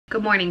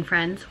Good morning,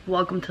 friends.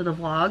 Welcome to the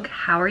vlog.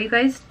 How are you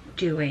guys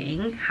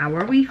doing? How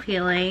are we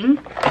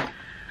feeling?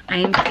 I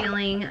am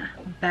feeling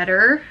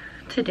better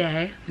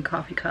today. My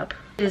coffee cup.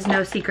 It is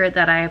no secret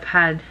that I have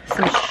had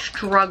some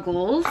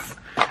struggles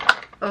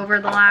over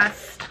the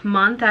last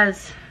month,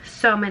 as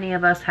so many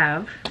of us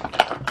have.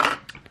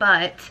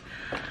 But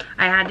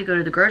I had to go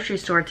to the grocery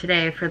store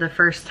today for the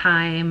first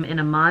time in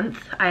a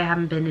month. I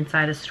haven't been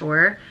inside a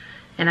store,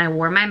 and I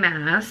wore my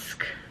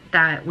mask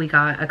that we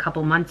got a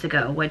couple months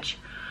ago, which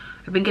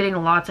I've been getting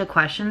lots of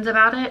questions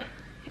about it,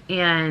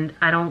 and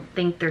I don't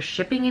think they're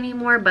shipping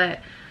anymore, but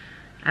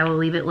I will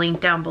leave it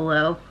linked down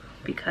below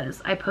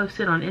because I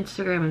posted on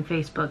Instagram and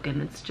Facebook,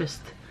 and it's just,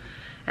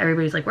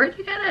 everybody's like, where'd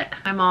you get it?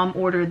 My mom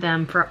ordered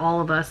them for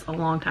all of us a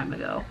long time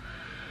ago.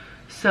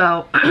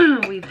 So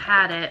we've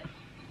had it,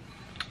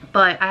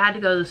 but I had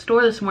to go to the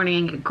store this morning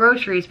and get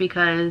groceries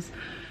because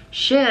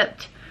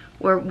Shipt,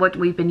 or what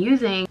we've been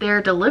using, their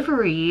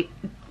delivery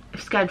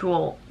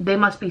schedule, they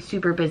must be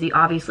super busy,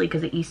 obviously,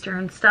 because of Easter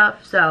and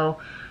stuff. So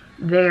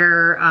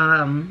they're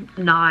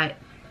not,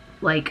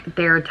 like,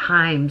 their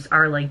times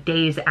are like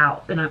days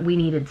out, and we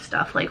needed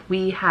stuff. Like,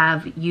 we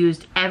have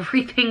used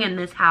everything in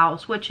this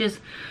house, which is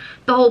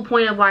the whole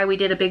point of why we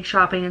did a big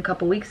shopping a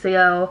couple weeks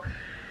ago,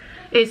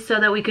 is so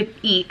that we could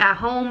eat at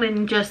home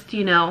and just,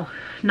 you know,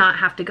 not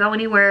have to go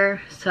anywhere.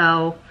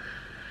 So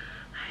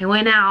I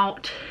went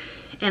out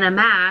in a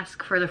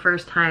mask for the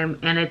first time,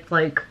 and it's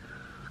like,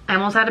 I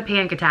almost had a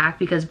panic attack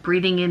because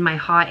breathing in my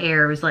hot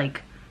air was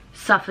like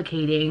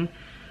suffocating,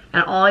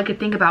 and all I could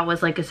think about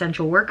was like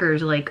essential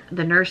workers, like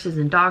the nurses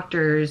and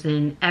doctors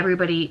and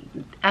everybody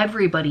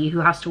who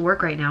has to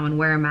work right now and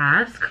wear a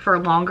mask for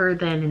longer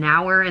than an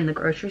hour in the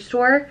grocery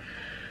store.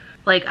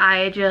 Like,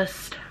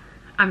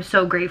 I'm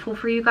so grateful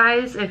for you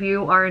guys. If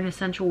you are an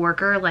essential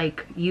worker,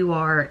 like, you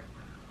are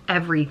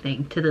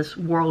everything to this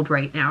world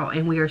right now,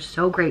 and we are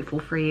so grateful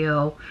for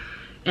you.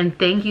 And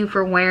thank you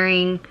for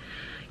wearing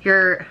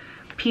your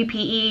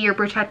PPE, your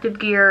protective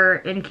gear,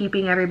 and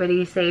keeping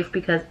everybody safe,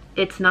 because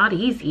it's not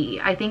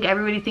easy. I think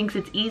everybody thinks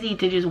it's easy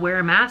to just wear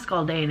a mask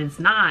all day, and it's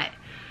not.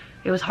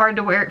 It was hard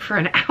to wear it for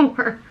an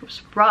hour. It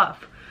was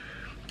rough.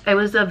 It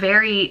was a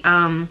very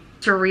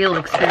surreal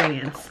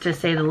experience, to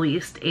say the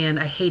least, and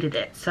I hated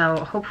it. So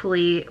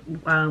hopefully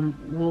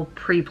we'll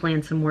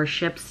pre-plan some more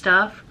Shipt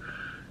stuff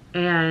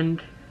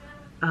and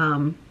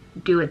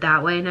do it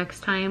that way next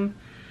time.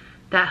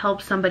 That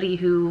helps somebody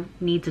who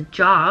needs a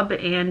job,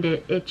 and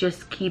it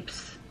just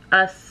keeps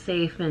us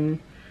safe and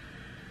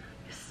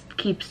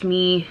keeps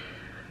me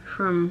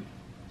from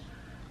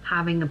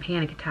having a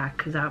panic attack,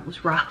 because that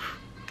was rough.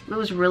 It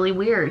was really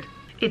weird.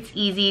 It's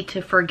easy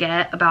to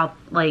forget about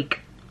like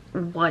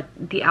what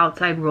the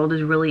outside world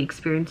is really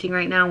experiencing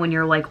right now when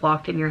you're like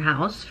locked in your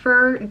house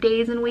for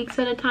days and weeks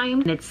at a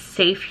time, and it's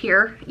safe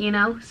here, you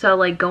know? So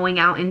like going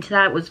out into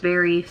that was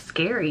very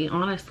scary,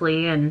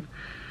 honestly, and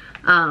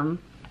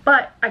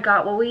but I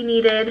got what we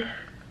needed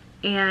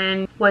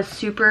and was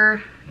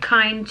super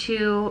kind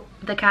to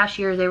the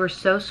cashiers. They were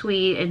so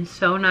sweet and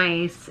so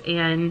nice,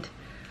 and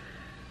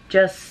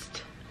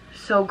just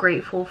so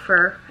grateful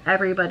for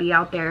everybody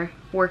out there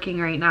working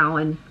right now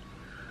and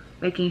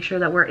making sure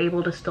that we're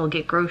able to still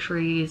get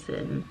groceries.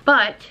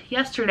 But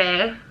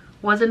yesterday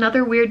was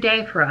another weird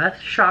day for us.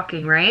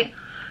 Shocking, right?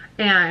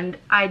 And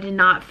I did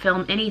not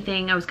film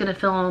anything. I was gonna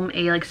film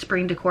a like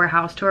spring decor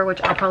house tour,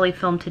 which I'll probably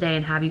film today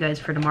and have you guys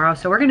for tomorrow.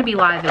 So we're gonna be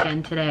live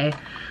again today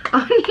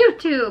on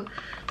YouTube.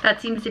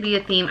 That seems to be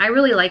a theme. I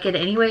really like it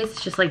anyways.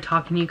 It's just like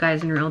talking to you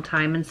guys in real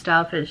time and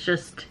stuff. It's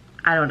just,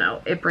 I don't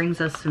know, it brings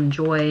us some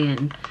joy,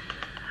 and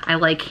I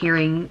like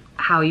hearing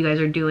how you guys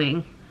are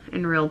doing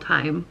in real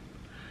time.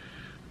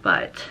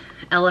 But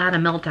Ella had a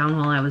meltdown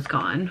while I was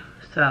gone,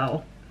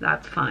 so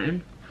that's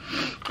fine.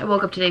 I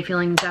woke up today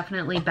feeling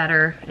definitely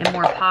better and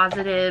more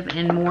positive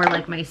and more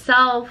like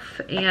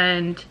myself,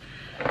 and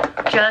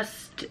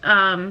just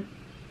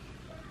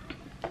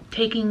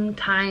taking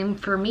time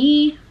for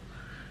me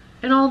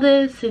and all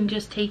this, and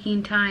just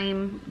taking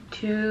time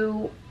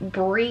to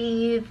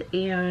breathe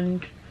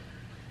and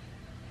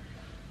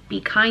be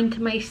kind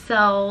to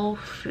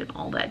myself and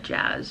all that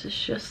jazz.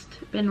 It's just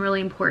been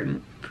really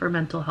important for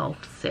mental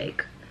health's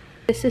sake.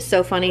 This is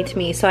so funny to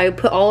me. So I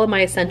put all of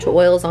my essential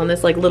oils on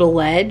this like little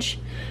ledge.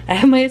 I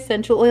have my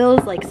essential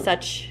oils like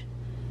such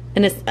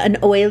an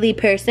oily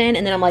person,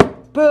 and then I'm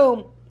like,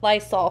 boom,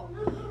 Lysol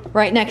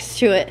right next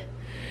to it.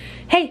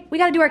 Hey, we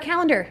gotta do our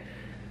calendar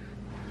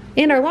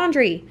and our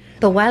laundry.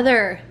 The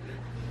weather,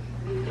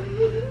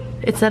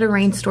 it said a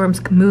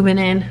rainstorm's moving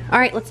in. All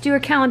right, let's do our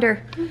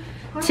calendar.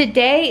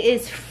 Today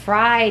is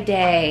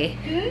Friday.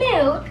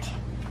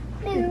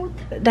 Mild.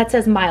 That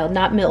says mild,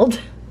 not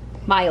mild.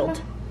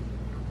 Mild.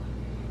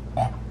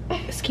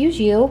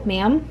 Excuse you,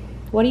 ma'am.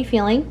 What are you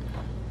feeling?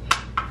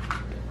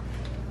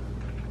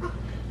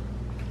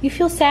 You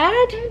feel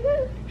sad?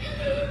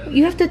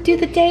 You have to do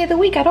the day of the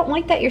week. I don't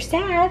like that you're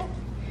sad.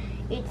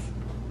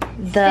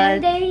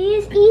 Sunday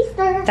is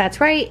Easter. That's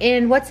right.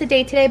 And what's the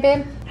date today,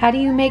 babe? How do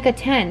you make a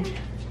 10?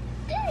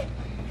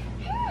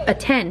 A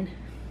 10.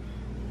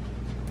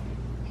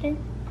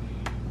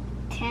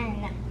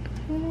 10.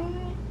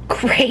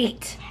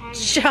 Great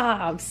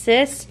job,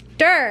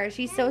 sister.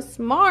 She's so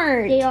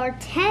smart. They are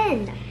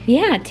 10.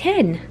 Yeah,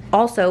 10.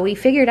 Also, we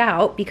figured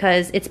out,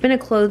 because it's been a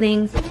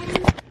clothing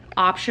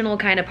optional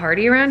kind of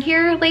party around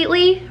here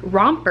lately,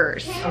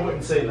 rompers. I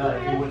wouldn't say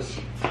that. It was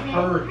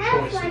her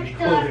choice to be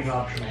clothing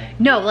optional.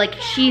 No, like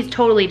she's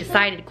totally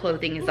decided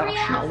clothing is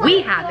optional.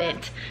 We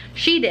haven't.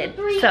 She did.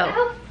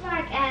 So.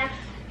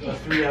 A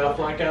 3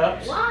 Aflac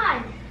apps?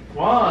 Why?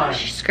 Why?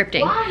 She's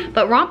scripting.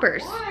 But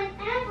rompers.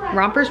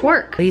 Rompers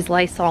work. He's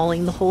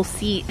Lysoling the whole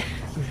seat.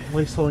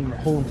 Lysoling the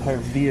whole entire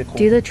vehicle.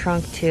 Do the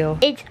trunk too.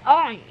 It's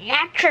all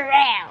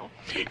natural.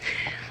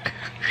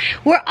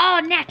 We're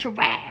all natural.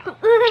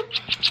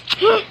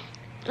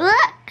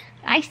 Look,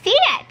 I see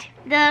it.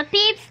 The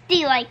peeps,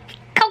 they like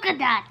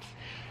coconuts.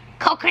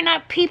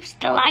 Coconut Peeps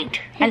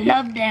Delight. I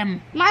love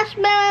them.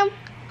 Marshmallow.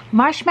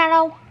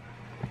 Marshmallow.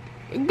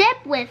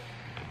 Dip with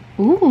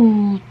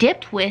Ooh,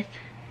 dipped with.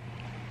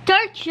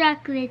 dark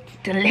chocolate.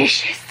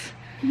 Delicious.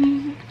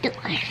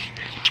 Delicious.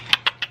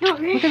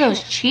 Look at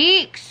those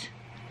cheeks.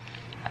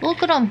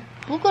 Look at them.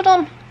 Look at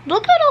them.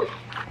 Look at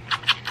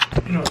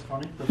them. You know what's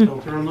funny? The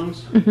filter on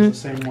those is the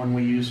same one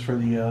we use for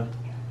the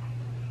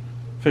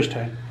fish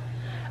tank.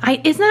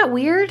 Isn't that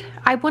weird?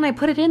 When I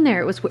put it in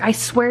there, it was. I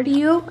swear to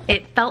you,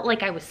 it felt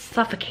like I was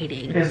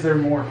suffocating. Is there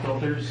more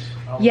filters?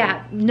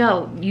 Yeah,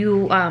 no,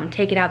 you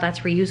take it out.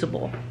 That's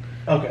reusable.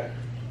 Okay.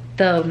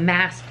 The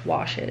mask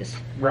washes,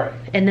 Right.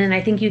 and then I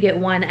think you get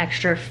one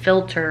extra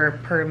filter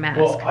per mask.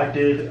 Well, I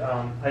did.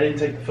 I didn't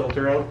take the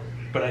filter out,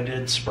 but I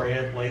did spray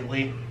it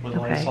lately with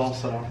Lysol.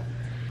 So.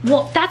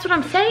 Well, that's what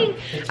I'm saying.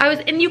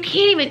 And you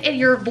can't even. And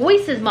your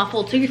voice is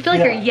muffled, so you feel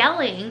like you're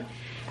yelling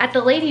at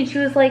the lady, and she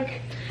was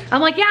like. I'm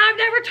like, yeah, I've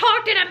never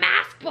talked in a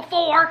mask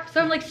before. So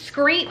I'm like,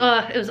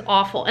 it was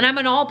awful. And I'm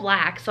in all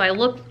black, so I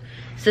look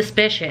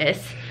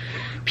suspicious.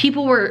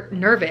 People were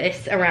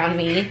nervous around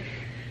me.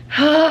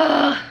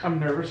 I'm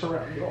nervous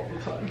around you all the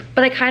time.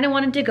 But I kind of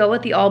wanted to go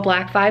with the all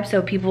black vibe,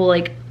 so people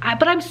like,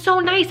 but I'm so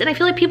nice, and I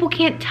feel like people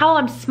can't tell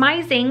I'm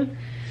smizing.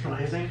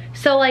 Smizing?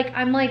 So like,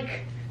 I'm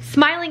like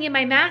smiling in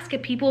my mask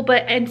at people,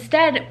 but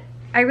instead,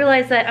 I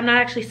realized that I'm not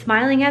actually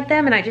smiling at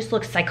them, and I just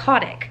look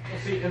psychotic.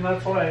 Well, see, and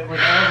that's why, like,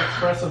 I have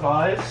expressive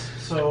eyes,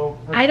 so...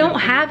 I don't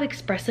have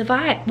expressive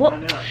eyes. Well,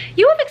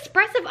 you have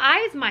expressive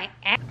eyes, my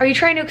ass. Are you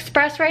trying to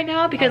express right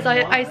now? Because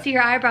I see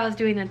your eyebrows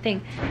doing that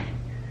thing.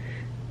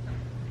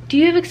 Do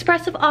you have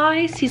expressive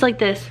eyes? He's like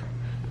this.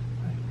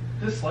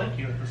 I dislike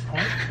you at this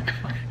point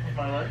of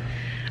my life.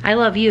 I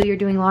love you. You're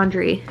doing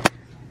laundry.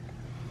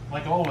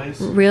 Like always.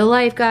 Real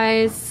life,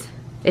 guys.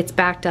 It's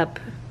backed up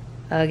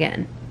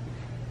again.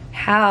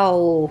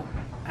 How?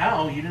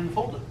 Ow, you didn't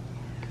fold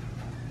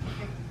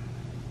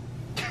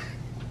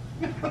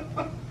it.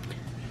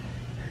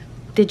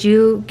 Did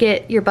you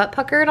get your butt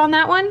puckered on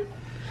that one?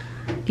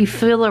 Do you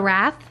feel the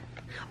wrath?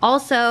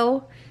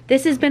 Also,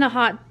 this has been a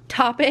hot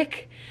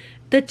topic.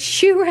 The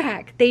shoe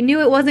rack. They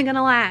knew it wasn't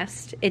gonna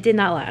last. It did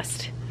not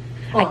last.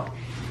 Oh.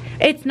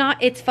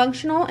 It's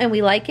functional and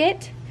we like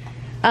it.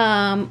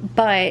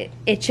 But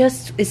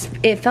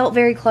it felt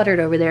very cluttered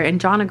over there, and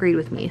John agreed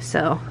with me,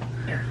 so.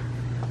 Here.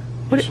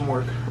 Do some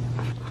work.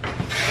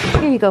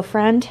 Here you go,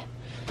 friend.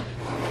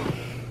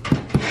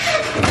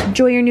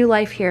 Enjoy your new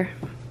life here.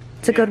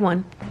 It's a good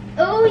one.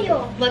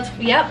 Oil. Come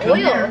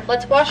here.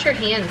 Let's wash your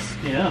hands.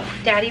 Yeah.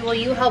 Daddy, will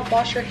you help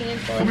wash your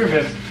hands? Come here,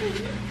 babe.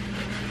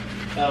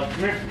 Come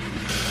here.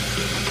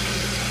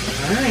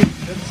 Alright,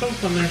 got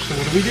soap on there, so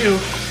what do we do?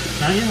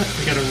 Not yet.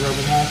 We gotta rub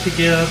them all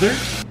together.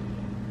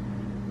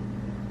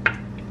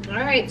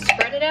 Alright,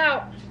 spread it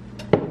out.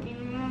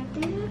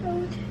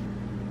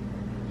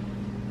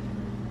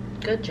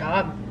 Good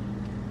job.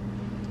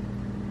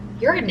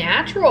 You're a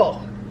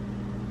natural.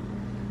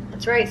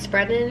 That's right,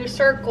 spread it in a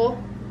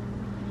circle.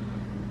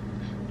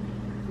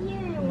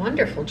 Yeah.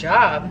 Wonderful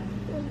job.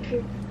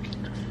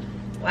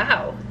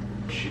 Wow.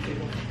 She did.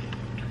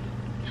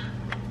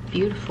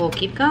 Beautiful.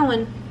 Keep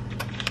going.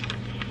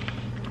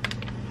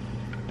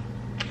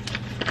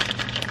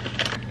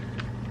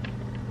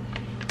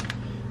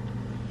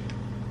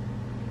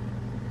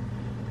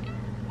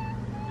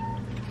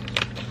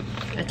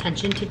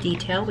 Attention to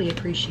detail. We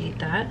appreciate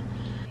that.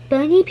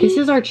 Bunny This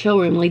is our chill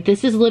room. Like,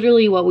 this is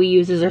literally what we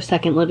use as our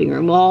second living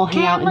room. We'll all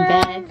hang out in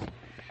bed.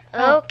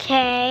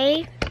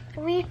 Okay.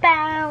 We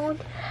found.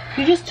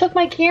 You just took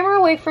my camera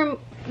away from...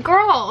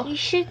 Girl. You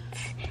should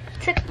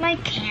took my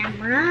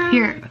camera.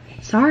 Here.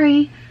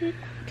 Sorry.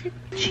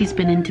 She's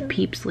been into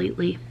Peeps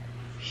lately.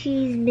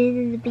 She's been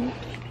in the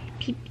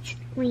peeps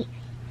lately.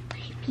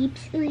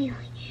 Peeps lately.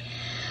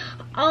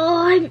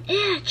 Oh, an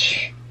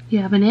itch. You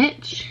have an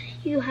itch?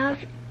 You have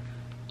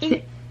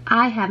an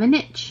I have an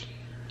itch.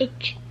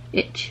 itch.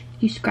 Itch.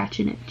 You scratch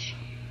an itch.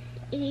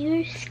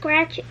 You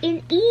scratch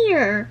an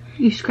ear.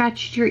 You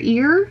scratched your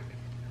ear?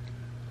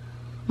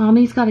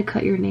 Mommy's got to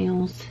cut your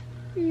nails.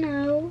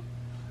 No.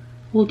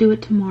 We'll do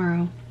it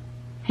tomorrow.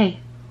 Hey,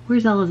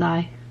 where's Ella's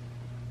eye?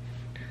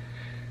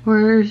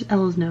 Where's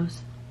Ella's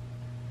nose?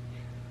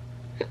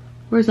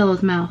 Where's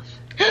Ella's mouth?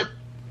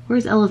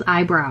 Where's Ella's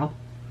eyebrow?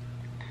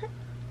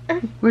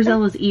 Where's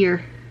Ella's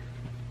ear?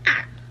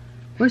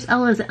 Where's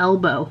Ella's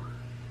elbow?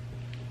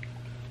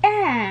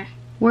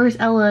 Where's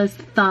Ella's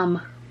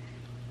thumb?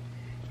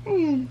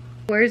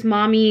 Where's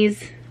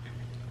Mommy's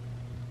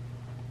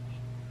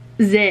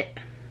zit?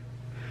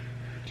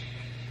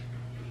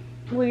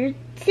 Where's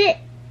it?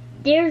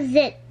 There's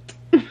it.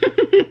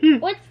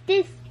 What's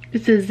this?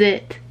 It's a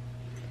zit.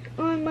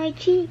 On my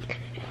cheek.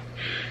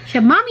 So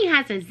Mommy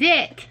has a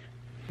zit.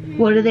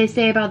 What do they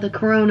say about the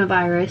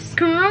coronavirus?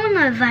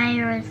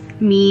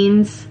 Coronavirus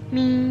Means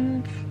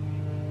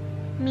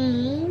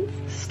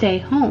stay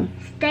home.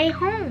 Stay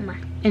home.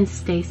 And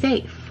stay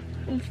safe.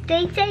 And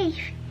stay safe.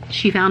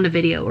 She found a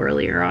video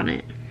earlier on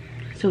it.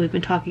 So we've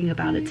been talking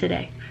about it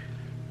today.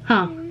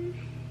 Huh?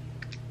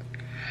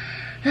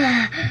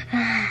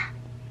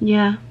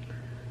 Yeah.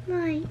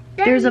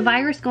 There's a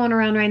virus going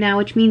around right now,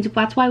 which means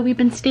that's why we've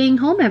been staying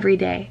home every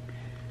day.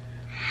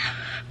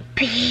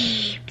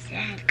 Peeps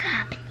and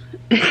company.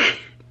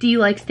 Do you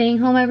like staying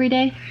home every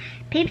day?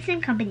 Peeps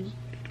and company.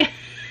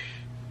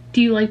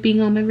 Do you like being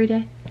home every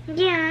day?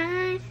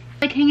 Yes.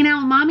 Like hanging out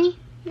with Mommy?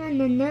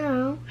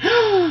 No.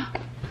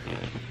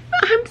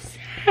 I'm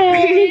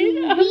sad.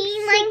 Being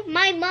like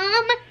my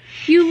mom.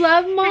 You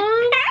love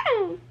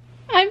Mom?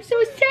 I'm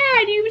so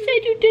sad. You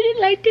said you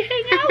didn't like to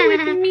hang out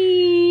with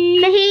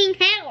me. Hang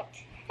out.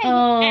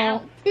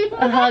 Oh,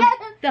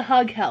 the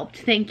hug helped.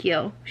 Thank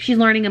you. She's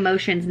learning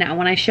emotions now.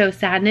 When I show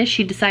sadness,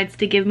 she decides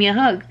to give me a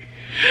hug.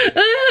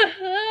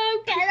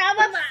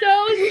 I'm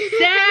so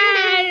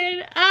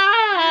sad.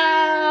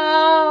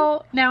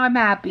 Oh, now I'm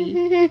happy.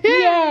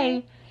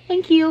 Yay.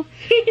 Thank you.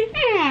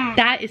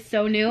 That is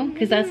so new,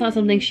 because that's not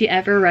something she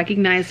ever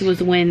recognized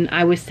was when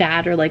I was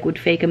sad or like would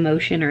fake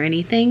emotion or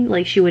anything.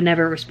 Like she would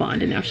never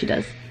respond, and now she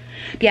does.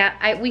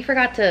 Yeah, we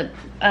forgot to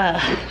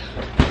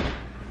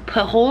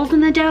put holes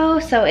in the dough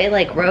so it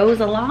like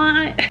rose a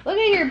lot. Look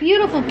at your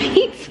beautiful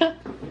pizza.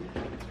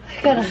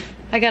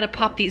 I gotta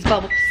pop these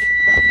bubbles.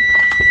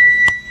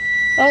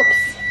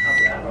 Oops.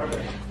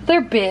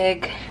 They're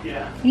big.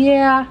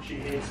 Yeah. She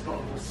hates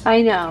bubbles.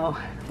 I know.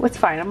 It's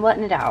fine. I'm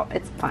letting it out.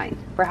 It's fine.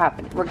 We're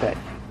happy. We're good.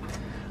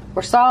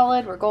 We're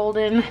solid. We're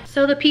golden.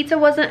 So the pizza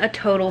wasn't a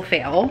total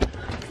fail.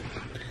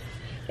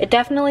 It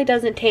definitely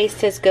doesn't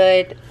taste as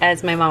good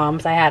as my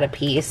mom's. I had a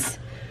piece.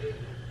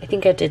 I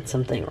think I did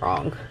something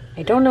wrong.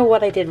 I don't know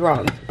what I did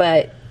wrong,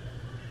 but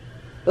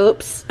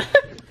oops.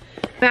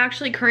 I'm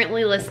actually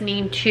currently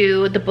listening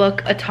to the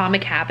book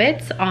Atomic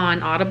Habits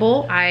on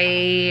Audible.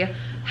 I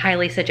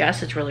highly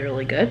suggest. It's really,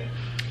 really good.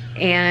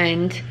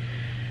 And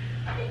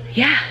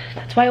yeah,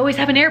 that's why I always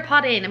have an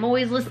AirPod in. I'm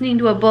always listening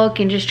to a book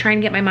and just trying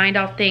to get my mind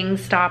off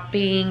things,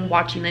 stopping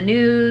watching the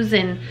news,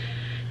 and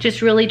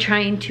just really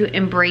trying to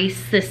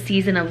embrace this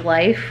season of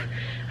life.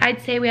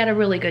 I'd say we had a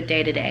really good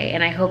day today,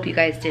 and I hope you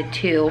guys did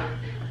too.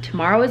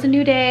 Tomorrow is a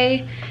new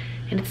day,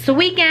 and it's the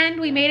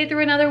weekend. We made it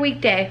through another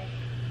weekday.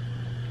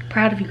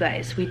 Proud of you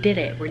guys. We did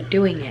it. We're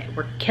doing it.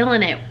 We're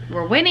killing it.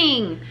 We're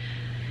winning.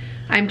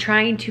 I'm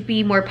trying to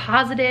be more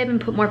positive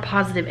and put more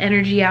positive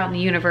energy out in the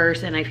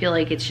universe, and I feel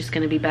like it's just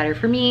gonna be better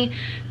for me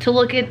to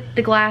look at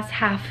the glass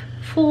half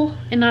full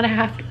and not a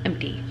half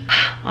empty.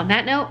 On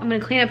that note, I'm gonna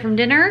clean up from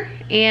dinner,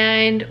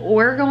 and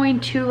we're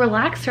going to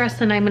relax the rest of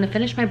the night. I'm gonna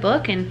finish my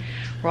book, and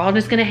we're all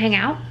just gonna hang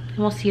out, and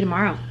we'll see you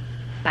tomorrow.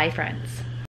 Bye, friends.